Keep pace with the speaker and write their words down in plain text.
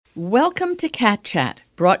Welcome to Cat Chat,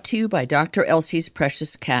 brought to you by Dr. Elsie's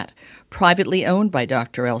Precious Cat, privately owned by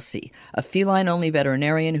Dr. Elsie, a feline-only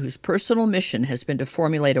veterinarian whose personal mission has been to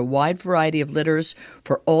formulate a wide variety of litters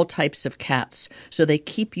for all types of cats, so they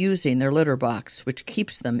keep using their litter box, which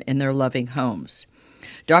keeps them in their loving homes.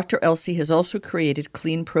 Dr. Elsie has also created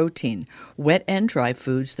clean protein, wet and dry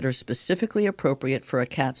foods that are specifically appropriate for a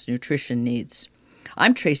cat's nutrition needs.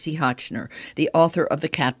 I'm Tracy Hotchner, the author of the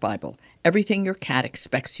Cat Bible, Everything Your Cat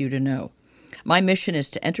Expects You to Know. My mission is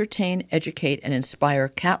to entertain, educate, and inspire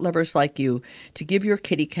cat lovers like you to give your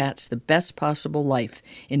kitty cats the best possible life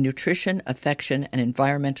in nutrition, affection, and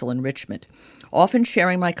environmental enrichment, often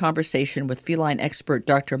sharing my conversation with feline expert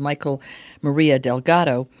Dr. Michael Maria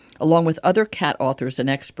Delgado, along with other cat authors and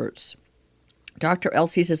experts. Dr.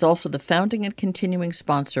 Elsie's is also the founding and continuing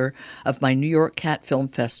sponsor of my New York Cat Film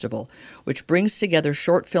Festival, which brings together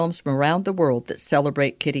short films from around the world that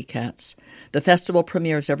celebrate kitty cats. The festival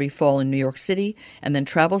premieres every fall in New York City and then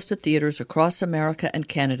travels to theaters across America and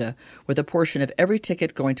Canada, with a portion of every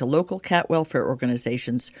ticket going to local cat welfare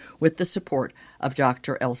organizations with the support of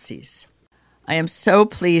Dr. Elsie's. I am so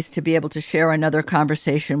pleased to be able to share another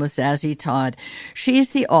conversation with Zazie Todd.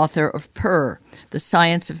 She's the author of PURR, The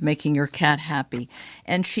Science of Making Your Cat Happy,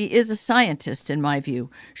 and she is a scientist in my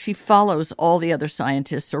view. She follows all the other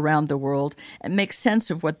scientists around the world and makes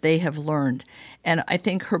sense of what they have learned. And I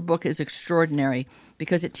think her book is extraordinary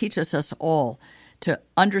because it teaches us all to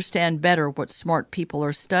understand better what smart people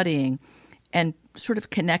are studying and sort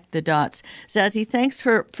of connect the dots. Zazie, thanks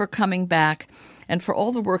for coming back and for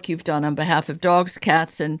all the work you've done on behalf of dogs,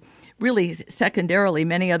 cats, and really secondarily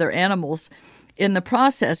many other animals in the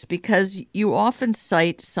process, because you often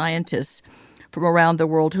cite scientists from around the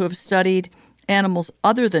world who have studied animals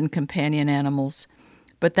other than companion animals,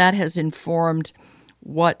 but that has informed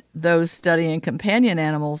what those studying companion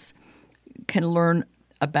animals can learn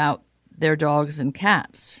about their dogs and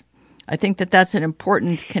cats. I think that that's an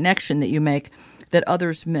important connection that you make that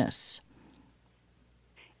others miss.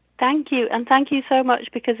 Thank you, and thank you so much,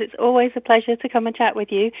 because it's always a pleasure to come and chat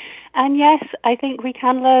with you. And yes, I think we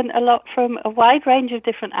can learn a lot from a wide range of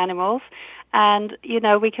different animals, and,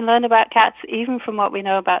 we can learn about cats even from what we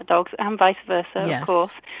know about dogs, and vice versa, Yes. Of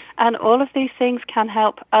course. And all of these things can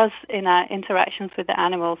help us in our interactions with the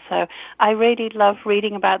animals. So I really love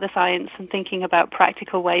reading about the science and thinking about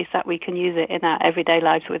practical ways that we can use it in our everyday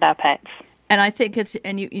lives with our pets. And I think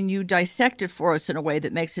you dissect it for us in a way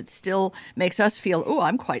that makes us feel, oh,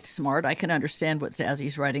 I'm quite smart. I can understand what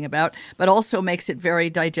Zazie's writing about, but also makes it very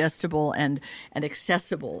digestible and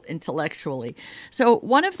accessible intellectually. So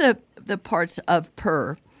one of the parts of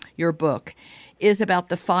PURR, your book, is about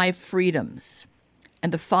the 5 freedoms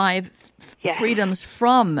and the 5 freedoms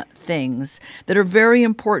from things that are very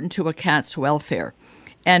important to a cat's welfare.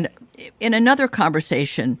 And in another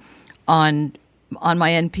conversation on my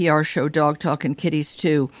NPR show, Dog Talk and Kitties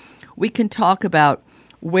Too, we can talk about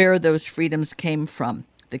where those freedoms came from,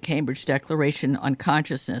 the Cambridge Declaration on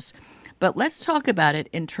Consciousness. But let's talk about it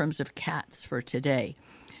in terms of cats for today.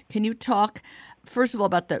 Can you talk, first of all,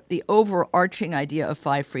 about the overarching idea of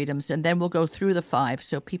 5 freedoms, and then we'll go through the 5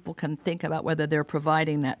 so people can think about whether they're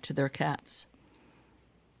providing that to their cats?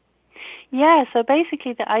 Yeah, so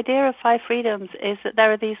basically the idea of 5 freedoms is that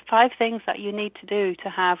there are these 5 things that you need to do to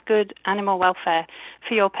have good animal welfare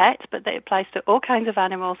for your pet, but that applies to all kinds of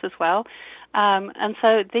animals as well. And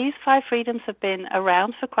so these 5 freedoms have been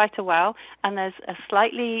around for quite a while, and there's a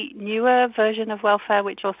slightly newer version of welfare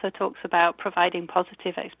which also talks about providing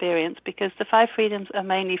positive experience, because the 5 freedoms are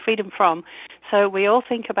mainly freedom from. So we all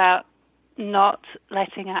think about not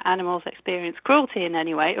letting our animals experience cruelty in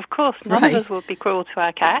any way. Of course, none of us would be cruel to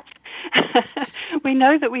our cats. We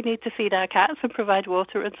know that we need to feed our cats and provide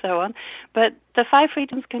water and so on, but the 5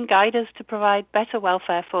 freedoms can guide us to provide better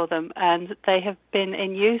welfare for them, and they have been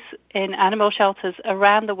in use in animal shelters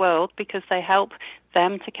around the world because they help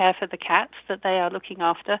them to care for the cats that they are looking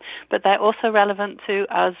after, but they're also relevant to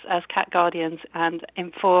us as cat guardians and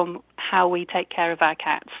inform how we take care of our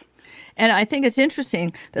cats. And I think it's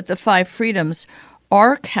interesting that the 5 freedoms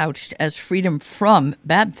are couched as freedom from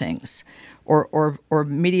bad things or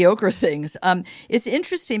mediocre things. It's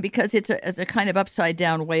interesting because it's a kind of upside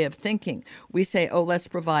down way of thinking. We say, oh, let's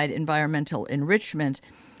provide environmental enrichment,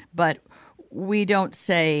 but we don't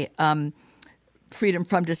say freedom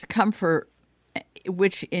from discomfort,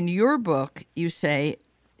 which in your book you say,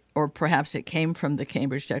 or perhaps it came from the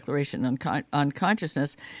Cambridge Declaration on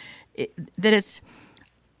Consciousness, that it's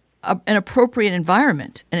an appropriate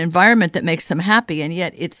environment, an environment that makes them happy, and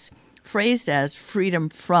yet it's phrased as freedom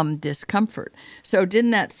from discomfort. So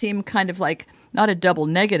didn't that seem kind of like, not a double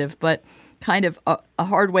negative, but kind of a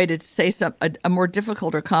hard way to say a more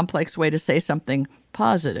difficult or complex way to say something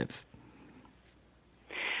positive.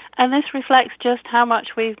 And this reflects just how much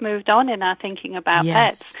we've moved on in our thinking about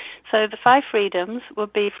pets. So the 5 freedoms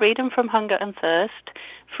would be freedom from hunger and thirst,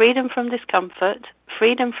 freedom from discomfort,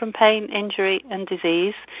 freedom from pain, injury, and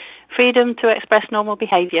disease, freedom to express normal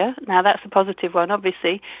behavior. Now, that's a positive one,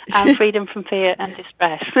 obviously, and freedom from fear and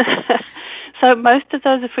distress. So most of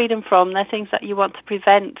those are freedom from. They're things that you want to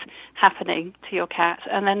prevent happening to your cat.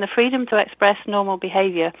 And then the freedom to express normal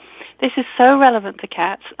behavior. This is so relevant to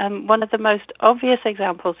cats. One of the most obvious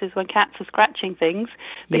examples is when cats are scratching things,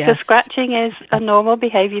 because scratching is a normal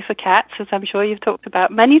behavior for cats, as I'm sure you've talked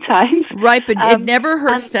about many times. Right, but it never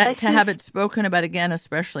hurts to have it spoken about again,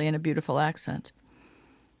 especially in a beautiful accent.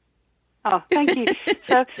 Oh, thank you.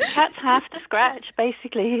 So cats have to scratch,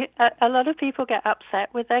 basically. A lot of people get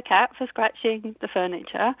upset with their cat for scratching the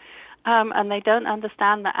furniture, and they don't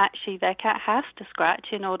understand that actually their cat has to scratch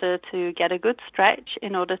in order to get a good stretch,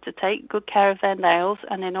 in order to take good care of their nails,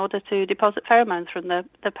 and in order to deposit pheromones from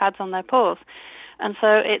the pads on their paws. And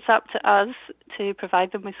so it's up to us to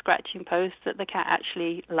provide them with scratching posts that the cat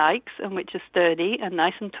actually likes and which are sturdy and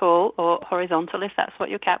nice and tall, or horizontal if that's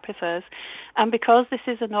what your cat prefers. And because this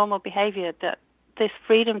is a normal behavior, that this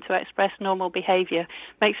freedom to express normal behavior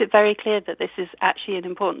makes it very clear that this is actually an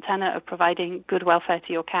important tenet of providing good welfare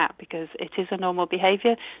to your cat, because it is a normal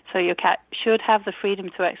behavior, so your cat should have the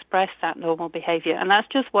freedom to express that normal behavior. And that's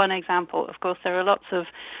just one example. Of course, there are lots of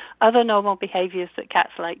other normal behaviors that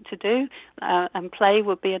cats like to do, and play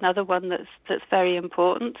would be another one that's very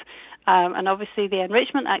important. And obviously the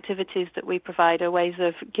enrichment activities that we provide are ways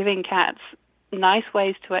of giving cats nice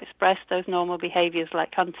ways to express those normal behaviors,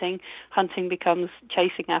 like hunting. Hunting becomes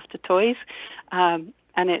chasing after toys, and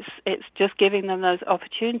it's just giving them those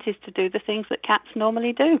opportunities to do the things that cats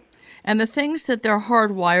normally do. And the things that they're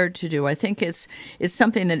hardwired to do, I think it's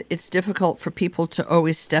something that it's difficult for people to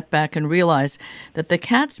always step back and realize that the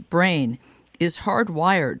cat's brain is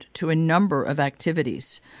hardwired to a number of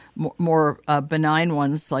activities, more benign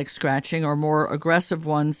ones like scratching, or more aggressive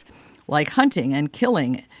ones like hunting and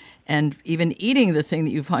killing, and even eating the thing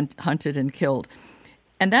that you've hunted and killed.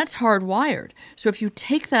 And that's hardwired. So if you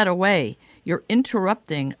take that away, you're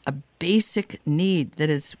interrupting a basic need that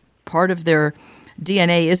is part of their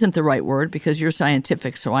DNA. Isn't the right word, because you're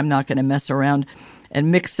scientific, so I'm not going to mess around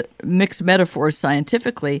and mix metaphors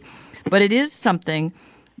scientifically. But it is something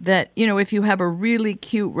that, if you have a really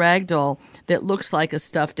cute rag doll that looks like a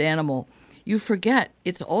stuffed animal, you forget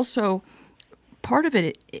it's also part of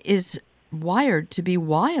it is wired to be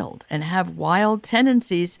wild and have wild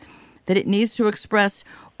tendencies that it needs to express,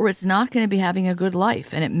 or it's not going to be having a good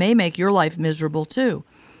life, and it may make your life miserable too.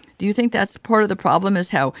 Do you think that's part of the problem,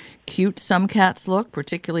 is how cute some cats look,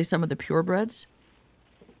 particularly some of the purebreds?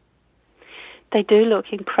 They do look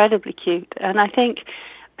incredibly cute, and I think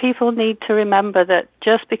people need to remember that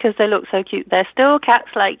just because they look so cute, they're still cats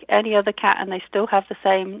like any other cat, and they still have the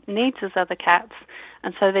same needs as other cats.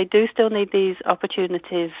 And so they do still need these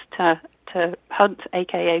opportunities to hunt,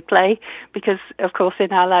 aka play, because, of course,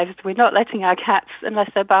 in our lives, we're not letting our cats, unless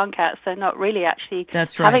they're barn cats, they're not really actually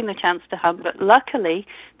having the chance to hunt. But luckily,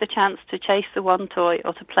 the chance to chase the one toy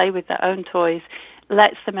or to play with their own toys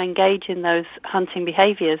lets them engage in those hunting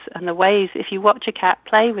behaviors. And the ways, if you watch a cat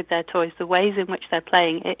play with their toys, the ways in which they're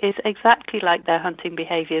playing, it is exactly like their hunting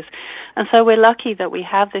behaviors. And so we're lucky that we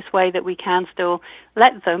have this way that we can still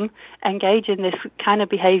let them engage in this kind of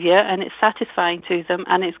behavior, and it's satisfying to them,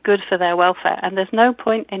 and it's good for their welfare. And there's no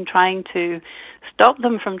point in trying to stop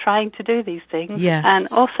them from trying to do these things. Yes. And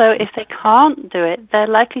also, if they can't do it, they're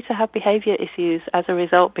likely to have behavior issues as a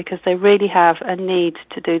result, because they really have a need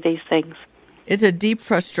to do these things. It's a deep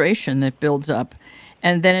frustration that builds up,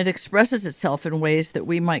 and then it expresses itself in ways that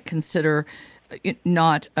we might consider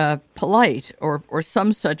not polite, or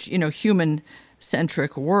some such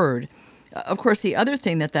human-centric word. Of course, the other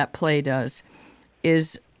thing that play does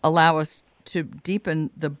is allow us to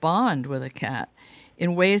deepen the bond with a cat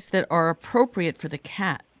in ways that are appropriate for the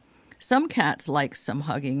cat. Some cats like some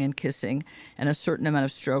hugging and kissing and a certain amount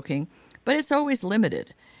of stroking, but it's always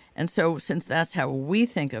limited. And so, since that's how we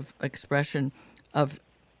think of expression of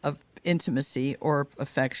intimacy or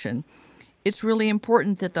affection, it's really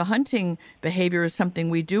important that the hunting behavior is something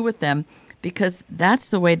we do with them, because that's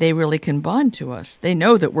the way they really can bond to us. They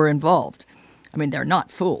know that we're involved. I mean, they're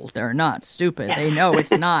not fools. They're not stupid. Yeah. They know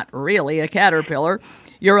it's not really a caterpillar.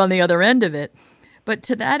 You're on the other end of it. But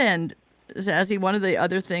to that end, Zazie, one of the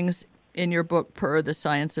other things in your book, PURR, The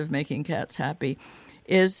Science of Making Cats Happy,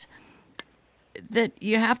 is that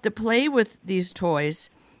you have to play with these toys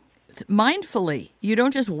mindfully. You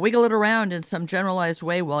don't just wiggle it around in some generalized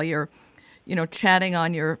way while you're chatting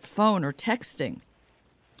on your phone or texting.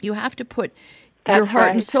 You have to put your That's heart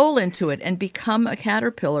and right. soul into it and become a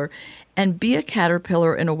caterpillar and be a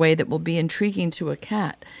caterpillar in a way that will be intriguing to a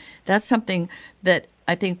cat. That's something that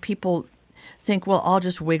I think people think, well, I'll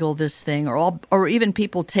just wiggle this thing, or even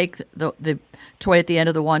people take the toy at the end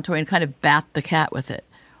of the wand toy and kind of bat the cat with it.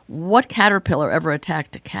 What caterpillar ever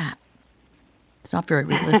attacked a cat? It's not very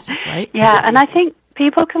realistic, right? Yeah, and I think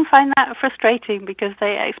people can find that frustrating because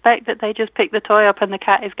they expect that they just pick the toy up and the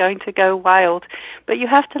cat is going to go wild. But you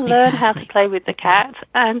have to learn how to play with the cat,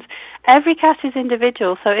 and every cat is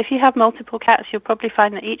individual. So if you have multiple cats, you'll probably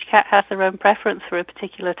find that each cat has their own preference for a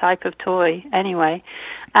particular type of toy anyway.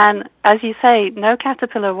 And as you say, no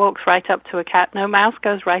caterpillar walks right up to a cat, no mouse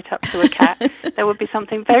goes right up to a cat. There would be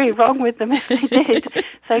something very wrong with them if they did.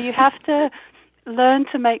 So you have to learn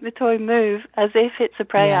to make the toy move as if it's a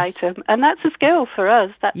prey item. And that's a skill for us.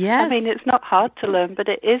 I mean, it's not hard to learn, but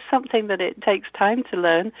it is something that it takes time to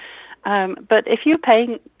learn. But if you're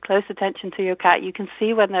paying close attention to your cat, you can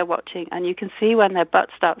see when they're watching, and you can see when their butt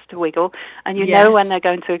starts to wiggle, and you know when they're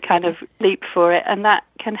going to kind of leap for it, and that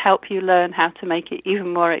can help you learn how to make it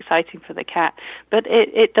even more exciting for the cat. But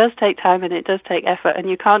it does take time and it does take effort, and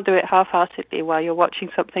you can't do it half-heartedly while you're watching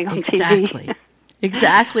something on TV.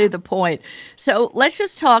 Exactly the point. So let's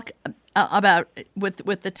just talk about,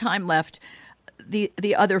 with the time left,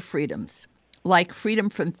 the other freedoms, like freedom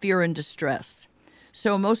from fear and distress.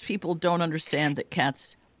 So most people don't understand that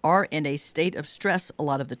cats are in a state of stress a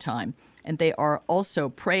lot of the time, and they are also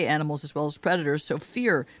prey animals as well as predators. So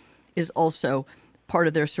fear is also part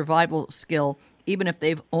of their survival skill, even if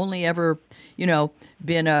they've only ever,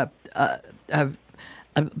 been a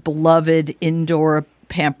beloved indoor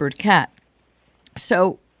pampered cat.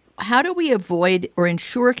 So how do we avoid or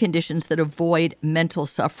ensure conditions that avoid mental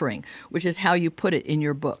suffering, which is how you put it in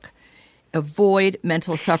your book? Avoid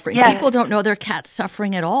mental suffering. Yeah. People don't know their cat's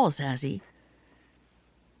suffering at all, Zazie.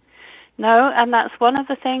 No, and that's one of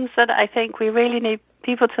the things that I think we really need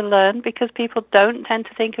people to learn, because people don't tend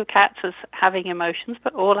to think of cats as having emotions,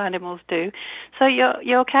 but all animals do. So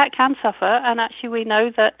your cat can suffer, and actually we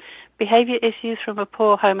know that behavior issues from a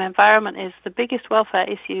poor home environment is the biggest welfare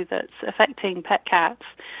issue that's affecting pet cats.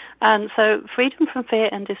 And so freedom from fear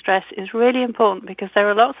and distress is really important, because there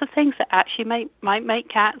are lots of things that actually might make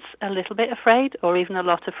cats a little bit afraid or even a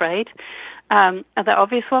lot afraid. And the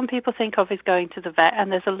obvious one people think of is going to the vet,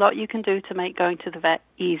 and there's a lot you can do to make going to the vet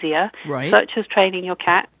easier, such as training your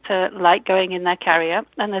cat to like going in their carrier.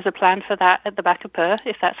 And there's a plan for that at the back of PURR,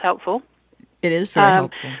 if that's helpful. It is very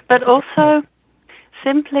helpful. But also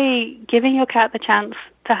simply giving your cat the chance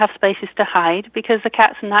to have spaces to hide, because the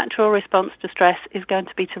cat's natural response to stress is going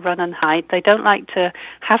to be to run and hide. They don't like to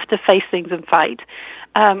have to face things and fight.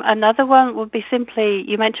 Another one would be simply,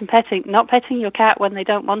 you mentioned petting, not petting your cat when they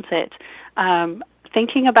don't want it.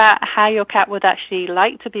 Thinking about how your cat would actually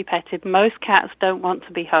like to be petted. Most cats don't want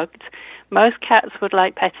to be hugged. Most cats would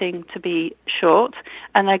like petting to be short,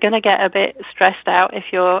 and they're going to get a bit stressed out if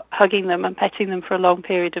you're hugging them and petting them for a long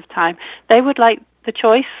period of time. They would like the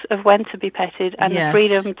choice of when to be petted and the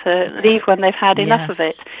freedom to leave when they've had enough of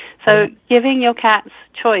it. So giving your cats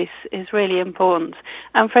choice is really important.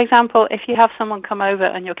 And for example, if you have someone come over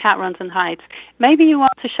and your cat runs and hides, maybe you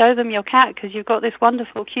want to show them your cat because you've got this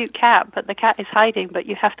wonderful, cute cat, but the cat is hiding, but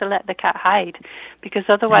you have to let the cat hide, because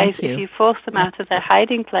otherwise if you force them out of their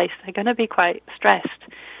hiding place, they're going to be quite stressed.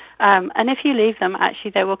 And if you leave them,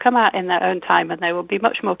 actually, they will come out in their own time, and they will be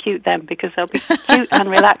much more cute then, because they'll be cute and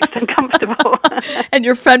relaxed and comfortable. And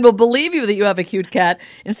your friend will believe you that you have a cute cat,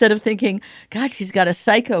 instead of thinking, God, she's got a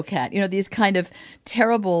psycho cat. These kind of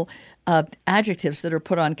terrible adjectives that are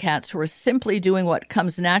put on cats who are simply doing what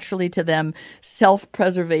comes naturally to them,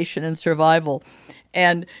 self-preservation and survival.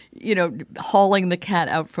 And, hauling the cat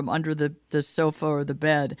out from under the sofa or the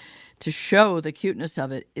bed to show the cuteness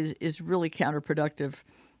of it is really counterproductive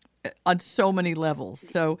on so many levels.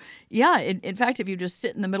 So, in fact, if you just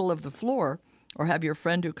sit in the middle of the floor, or have your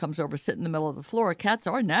friend who comes over sit in the middle of the floor, cats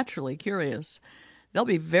are naturally curious. They'll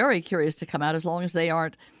be very curious to come out, as long as they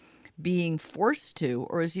aren't being forced to,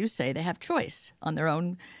 or as you say, they have choice on their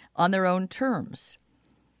own terms.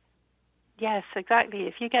 Yes, exactly.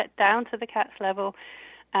 If you get down to the cat's level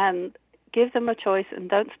and give them a choice, and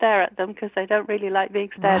don't stare at them, because they don't really like being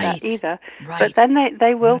stared at either. But then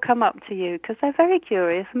they will come up to you, because they're very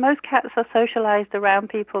curious. Most cats are socialized around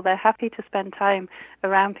people. They're happy to spend time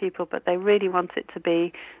around people, but they really want it to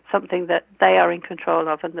be something that they are in control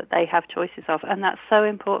of and that they have choices of. And that's so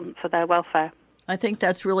important for their welfare. I think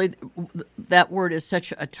that's really, that word is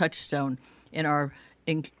such a touchstone in our,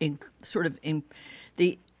 in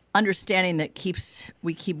the understanding that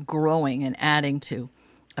we keep growing and adding to.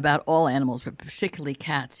 about all animals, but particularly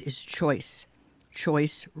cats, is choice.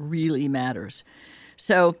 Choice really matters.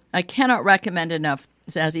 So I cannot recommend enough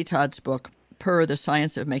Zazie Todd's book, PURR, The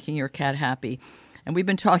Science of Making Your Cat Happy. And we've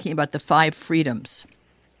been talking about the 5 freedoms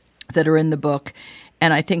that are in the book,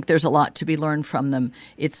 and I think there's a lot to be learned from them.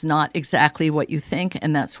 It's not exactly what you think,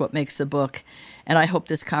 and that's what makes the book. And I hope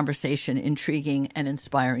this conversation intriguing and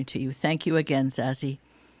inspiring to you. Thank you again, Zazie.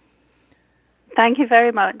 Thank you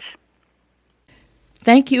very much.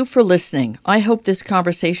 Thank you for listening. I hope this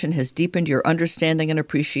conversation has deepened your understanding and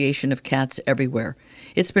appreciation of cats everywhere.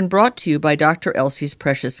 It's been brought to you by Dr. Elsie's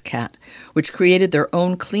Precious Cat, which created their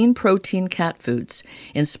own clean protein cat foods,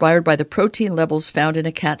 inspired by the protein levels found in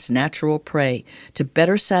a cat's natural prey, to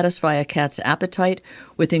better satisfy a cat's appetite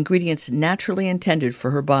with ingredients naturally intended for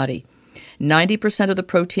her body. 90% of the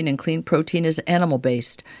protein in clean protein is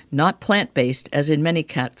animal-based, not plant-based as in many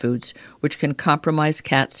cat foods, which can compromise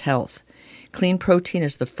cats' health. Clean protein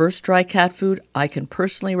is the first dry cat food I can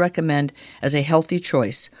personally recommend as a healthy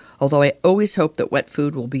choice, although I always hope that wet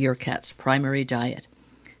food will be your cat's primary diet.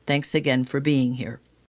 Thanks again for being here.